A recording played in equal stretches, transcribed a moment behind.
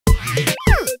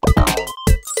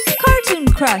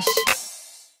crush.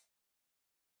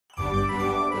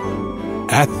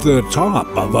 At the top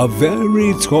of a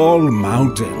very tall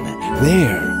mountain,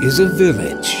 there is a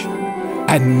village.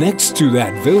 And next to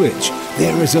that village,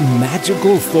 there is a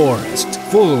magical forest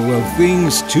full of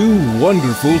things too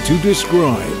wonderful to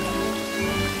describe.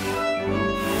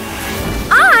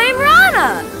 I'm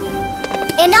Rana!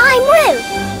 And I'm Riv.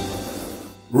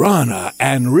 Rana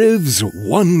and Riv's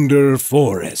Wonder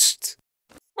Forest.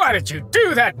 Why did you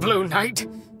do that, Blue Knight?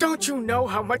 Don't you know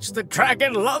how much the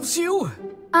dragon loves you?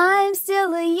 I'm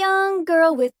still a young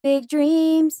girl with big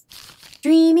dreams,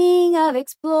 dreaming of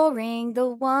exploring the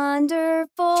Wonder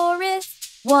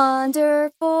Forest.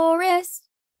 Wonder Forest.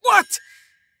 What?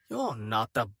 You're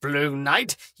not the Blue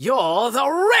Knight. You're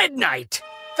the Red Knight.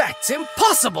 That's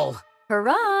impossible.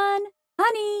 Karan,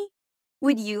 honey,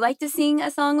 would you like to sing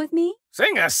a song with me?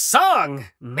 Sing a song?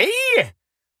 Me?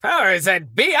 Powers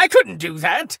that be, I couldn't do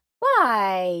that.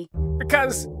 Why?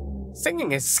 Because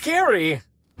singing is scary.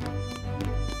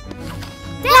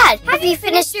 Dad, have you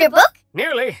finished your book?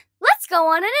 Nearly. Let's go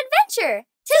on an adventure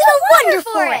To the Wonder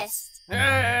Forest.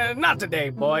 Not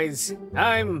today, boys.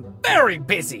 I'm very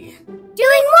busy.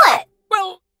 Doing what?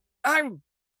 Well, I'm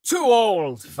too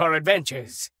old for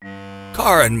adventures.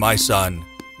 Karan, my son,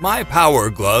 my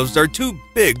power gloves are too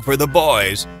big for the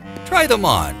boys. Try them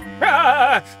on.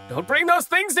 Don't bring those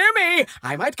things near me.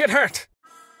 I might get hurt.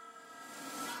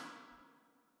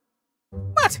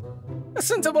 What? A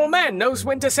sensible man knows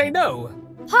when to say no.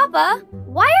 Papa,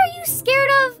 why are you scared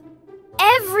of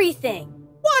everything?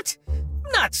 What?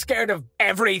 I'm not scared of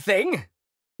everything.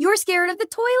 You're scared of the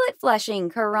toilet flushing,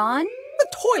 Karan. The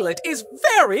toilet is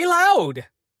very loud.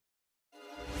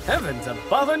 Heavens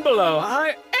above and below,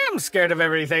 I am scared of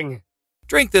everything.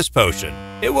 Drink this potion.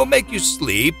 It will make you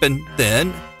sleep, and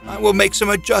then I will make some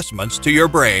adjustments to your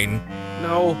brain.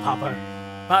 No, Papa,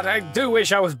 but I do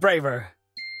wish I was braver.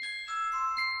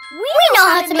 We know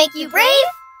how to make you brave.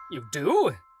 You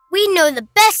do? We know the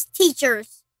best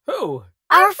teachers. Who?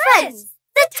 Our friends,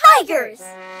 the tigers.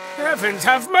 Heavens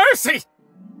have mercy!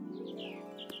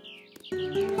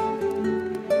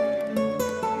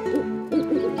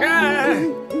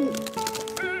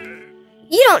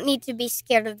 You don't need to be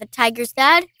scared of the tigers,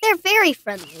 Dad. They're very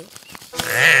friendly.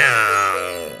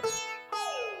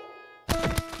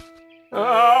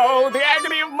 Oh, the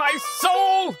agony of my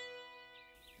soul!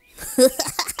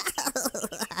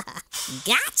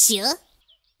 Gotcha.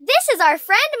 This is our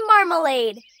friend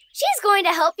Marmalade. She's going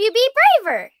to help you be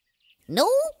braver. No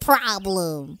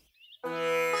problem.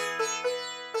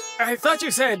 I thought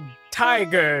you said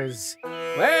tigers.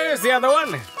 Where's the other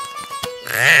one?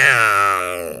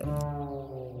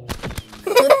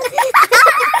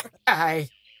 I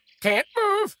can't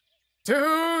move.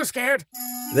 Too scared.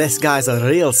 This guy's a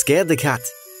real scaredy cat.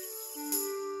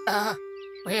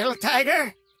 Real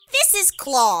tiger? This is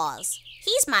Claus.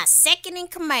 He's my second in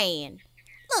command.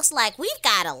 Looks like we've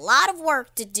got a lot of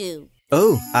work to do.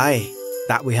 Oh, aye,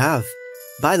 that we have.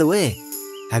 By the way,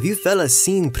 have you fellas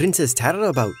seen Princess Terror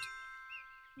about?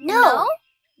 No?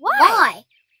 Why?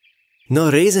 No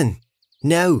reason.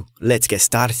 Now, let's get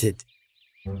started.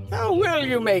 How will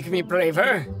you make me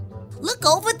braver? Look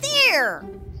over there.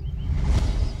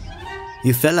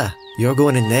 You fella, you're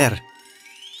going in there.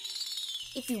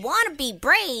 If you want to be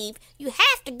brave, you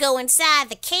have to go inside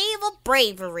the Cave of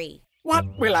Bravery. What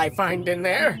will I find in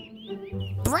there?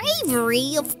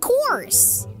 Bravery, of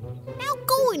course. Now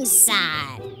go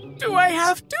inside. Do I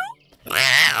have to?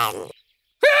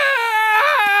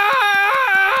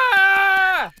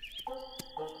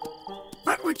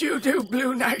 What would you do,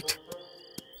 Blue Knight?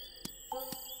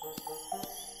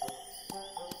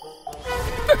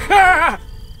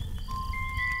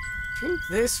 Drink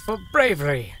this for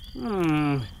bravery.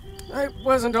 I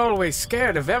wasn't always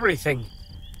scared of everything.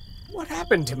 What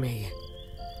happened to me?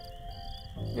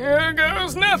 Here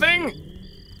goes nothing.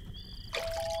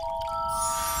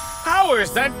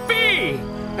 Powers that be!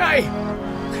 I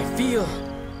feel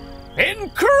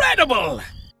incredible!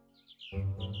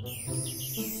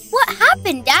 What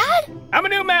happened, Dad? I'm a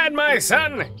new man, my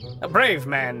son. A brave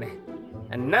man.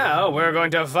 And now we're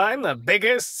going to find the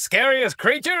biggest, scariest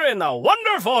creature in the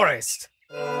Wonder Forest.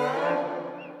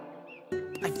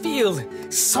 I feel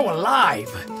so alive.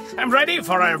 I'm ready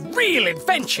for a real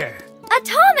adventure.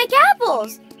 Atomic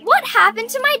apples! What happened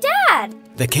to my dad?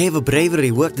 The Cave of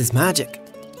Bravery worked its magic.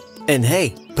 And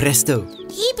hey, presto.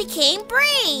 He became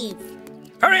brave.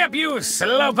 Hurry up, you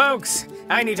slowpokes.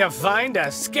 I need to find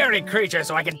a scary creature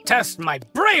so I can test my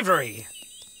bravery.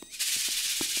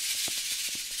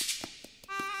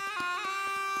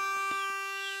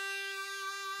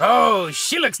 Oh,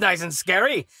 she looks nice and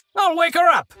scary. I'll wake her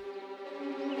up.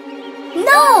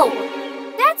 No!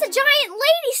 That's a giant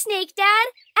lady snake, Dad,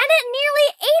 and it nearly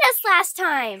ate us last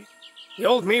time. The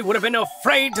old me would have been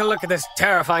afraid to look at this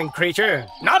terrifying creature.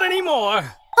 Not anymore.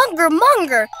 Hunger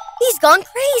Monger, he's gone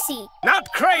crazy.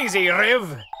 Not crazy,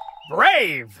 Riv.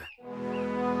 Brave.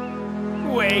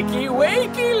 Wakey,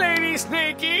 wakey, Lady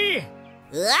Snaky.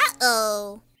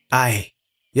 Uh-oh. Aye,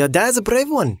 your dad's a brave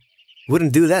one.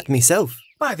 Wouldn't do that myself.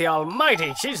 By the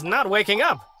almighty, she's not waking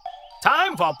up.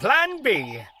 Time for Plan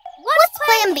B. What's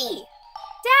Plan B?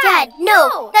 Dad,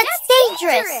 no, that's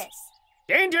dangerous.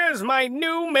 Danger's my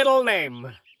new middle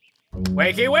name.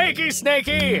 Wakey, wakey,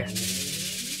 Snaky.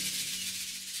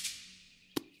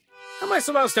 How am I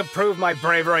supposed to prove my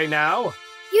bravery now?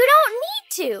 You don't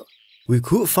need to. We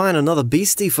could find another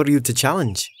beastie for you to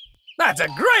challenge. That's a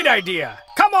great idea.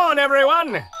 Come on,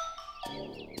 everyone.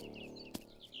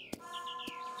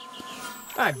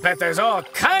 I bet there's all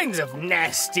kinds of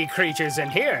nasty creatures in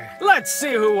here. Let's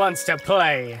see who wants to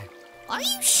play. Are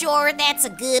you sure that's a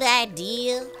good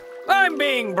idea? I'm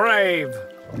being brave.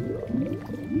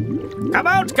 Come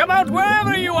out,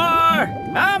 wherever you are.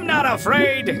 I'm not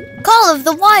afraid. Call of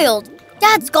the Wild.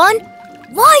 Dad's gone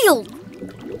wild.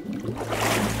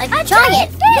 A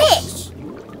giant fish.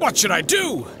 What should I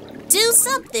do? Do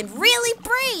something really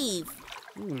brave.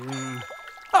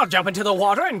 I'll jump into the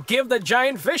water and give the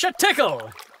giant fish a tickle.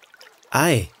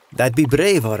 Aye, that'd be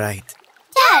brave, all right.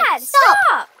 Dad,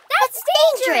 stop! That's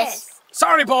dangerous.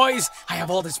 Sorry, boys. I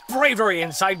have all this bravery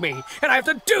inside me, and I have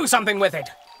to do something with it.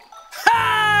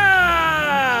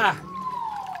 Ha!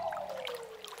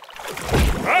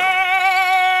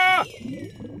 Ah!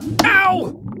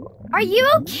 Ow! Are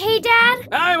you okay, Dad?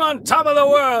 I'm on top of the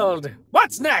world.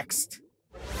 What's next?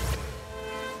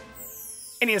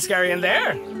 Anything scary in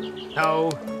there?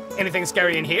 No. Anything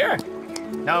scary in here?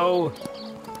 No.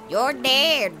 Your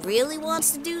dad really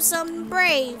wants to do something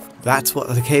brave. That's what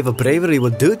the Cave of Bravery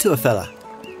would do to a fella.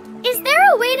 Is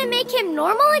there a way to make him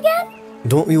normal again?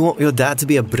 Don't you want your dad to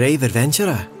be a brave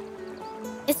adventurer?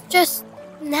 It's just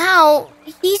now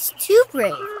he's too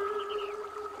brave.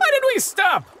 Why did we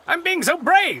stop? I'm being so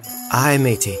brave. Aye,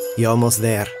 matey, you're almost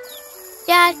there.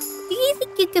 Dad, do you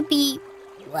think you could be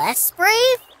less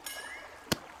brave?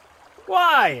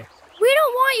 Why? We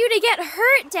don't want you to get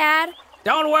hurt, Dad.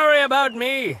 Don't worry about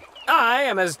me. I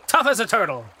am as tough as a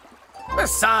turtle.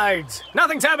 Besides,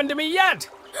 nothing's happened to me yet.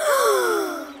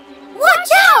 Watch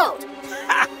out!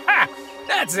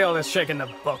 That's the oldest trick in the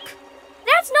book.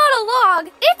 That's not a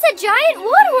log. It's a giant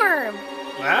woodworm.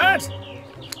 What?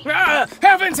 Ah,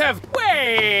 heavens have...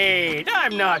 Wait!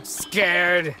 I'm not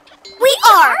scared. We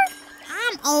are!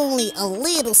 I'm only a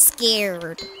little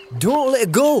scared. Don't let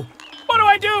it go. What do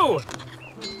I do?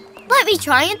 Let me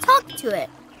try and talk to it.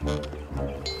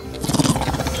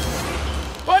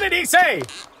 What did he say?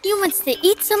 He wants to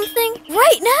eat something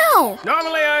right now.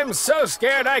 Normally I'm so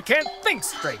scared I can't think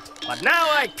straight, but now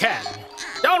I can.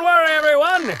 Don't worry,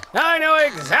 everyone. I know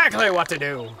exactly what to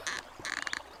do.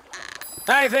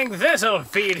 I think this'll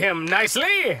feed him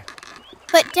nicely.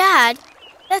 But Dad,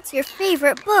 that's your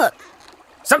favorite book.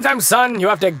 Sometimes, son, you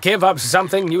have to give up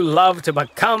something you love to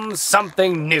become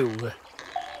something new.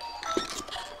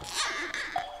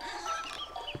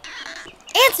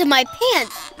 Answer my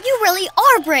pants. You really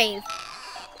are brave.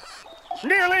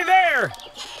 Nearly there.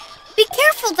 Be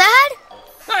careful, Dad.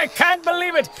 I can't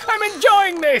believe it. I'm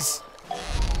enjoying this.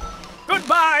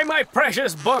 Goodbye, my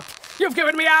precious book. You've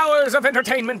given me hours of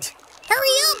entertainment.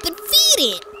 Hurry up and feed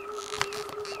it.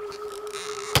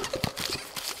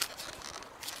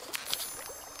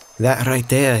 That right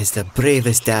there is the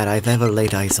bravest dad I've ever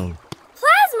laid eyes on.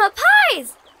 Plasma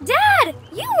pies! Dad,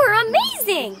 you were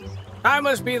amazing! I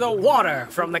must be the water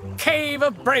from the Cave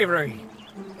of Bravery.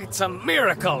 It's a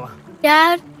miracle.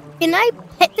 Dad, can I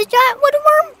pet the giant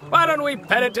woodworm? Why don't we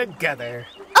pet it together?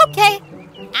 Okay.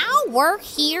 Our work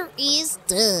here is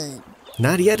done.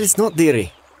 Not yet, it's not,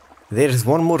 dearie. There's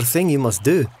one more thing you must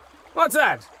do. What's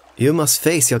that? You must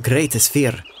face your greatest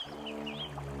fear.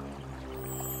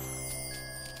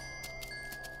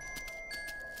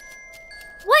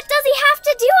 What does he have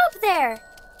to do up there?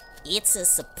 It's a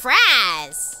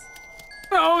surprise.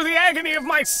 Oh, the agony of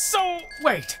my soul!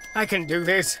 Wait, I can do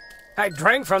this. I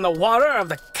drank from the water of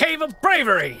the Cave of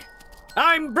Bravery.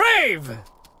 I'm brave!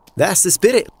 That's the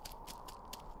spirit.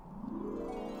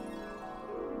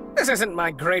 This isn't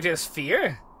my greatest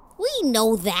fear. We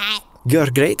know that. Your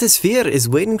greatest fear is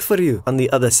waiting for you on the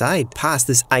other side, past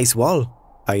this ice wall.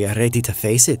 Are you ready to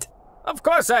face it? Of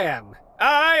course I am.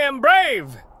 I am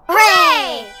brave!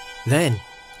 Hooray! Then,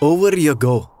 over you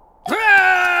go.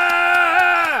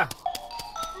 Ah!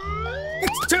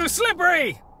 It's too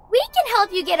slippery! We can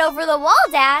help you get over the wall,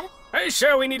 Dad. Are you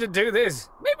sure we need to do this?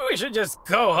 Maybe we should just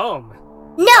go home.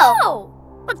 No!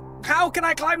 But how can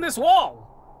I climb this wall?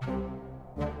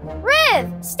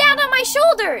 Riv, stand on my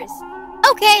shoulders!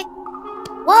 Okay.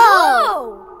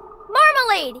 Whoa!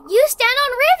 Marmalade, you stand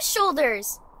on Riv's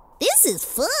shoulders! This is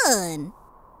fun.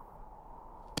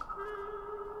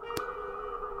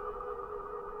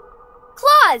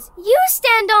 Claus, you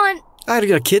stand on... Are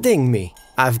you kidding me?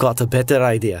 I've got a better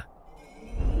idea.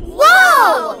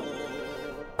 Whoa!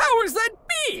 Powers that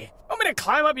be! Want me to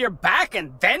climb up your back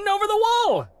and then over the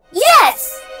wall?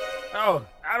 Yes! Oh,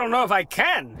 I don't know if I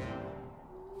can.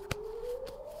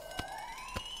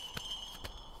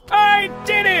 I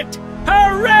did it!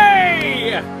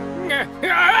 Hooray!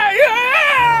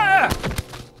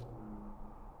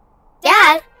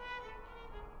 Dad?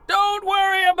 Don't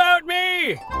worry about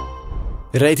me!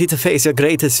 Ready to face your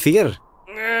greatest fear?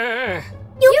 You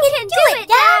can do it,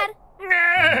 Dad!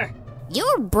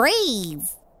 You're brave.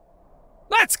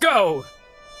 Let's go!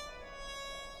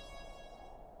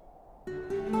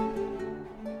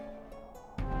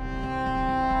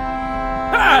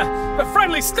 Ah! The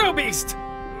friendly snow beast!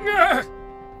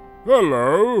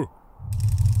 Hello?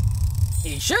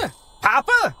 Isha?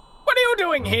 Papa? What are you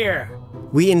doing here?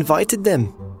 We invited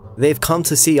them. They've come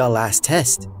to see our last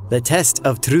test. The test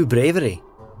of true bravery.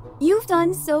 You've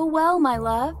done so well, my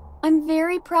love. I'm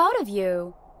very proud of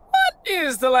you. What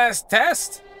is the last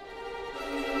test?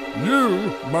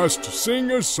 You must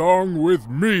sing a song with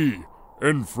me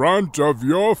in front of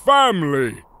your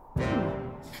family.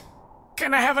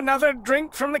 Can I have another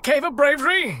drink from the Cave of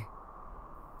Bravery?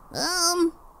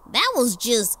 That was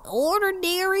just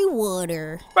ordinary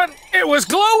water. But it was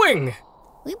glowing!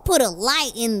 We put a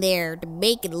light in there to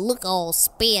make it look all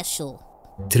special.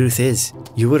 Truth is,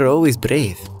 you were always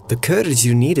brave. The courage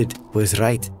you needed was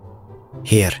right.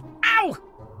 Here. Ow!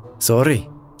 Sorry.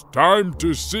 Time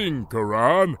to sing,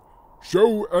 Karan.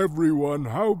 Show everyone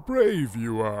how brave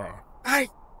you are. I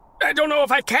don't know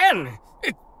if I can.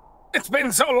 It's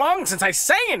been so long since I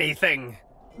sang anything.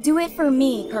 Do it for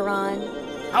me, Karan.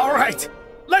 All right,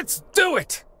 let's do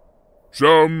it.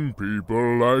 Some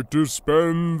people like to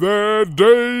spend their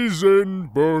days in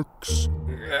books.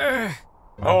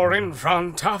 Or in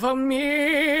front of a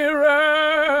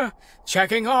mirror,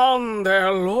 checking on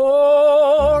their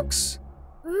looks.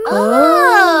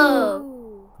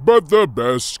 Oh! But the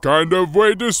best kind of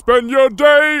way to spend your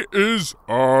day is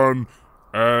on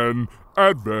an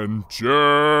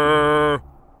adventure.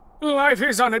 Life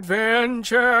is an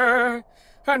adventure,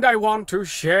 and I want to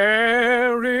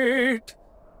share it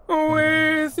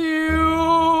with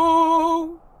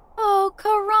you. Oh,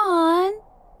 Karan.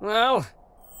 Well,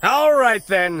 all right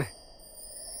then.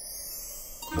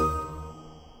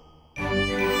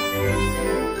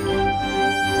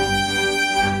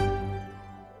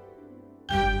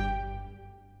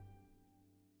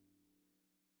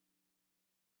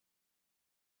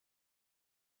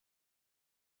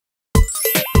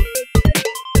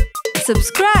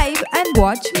 Subscribe and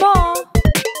watch more.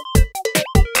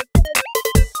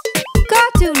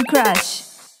 Cartoon Crush.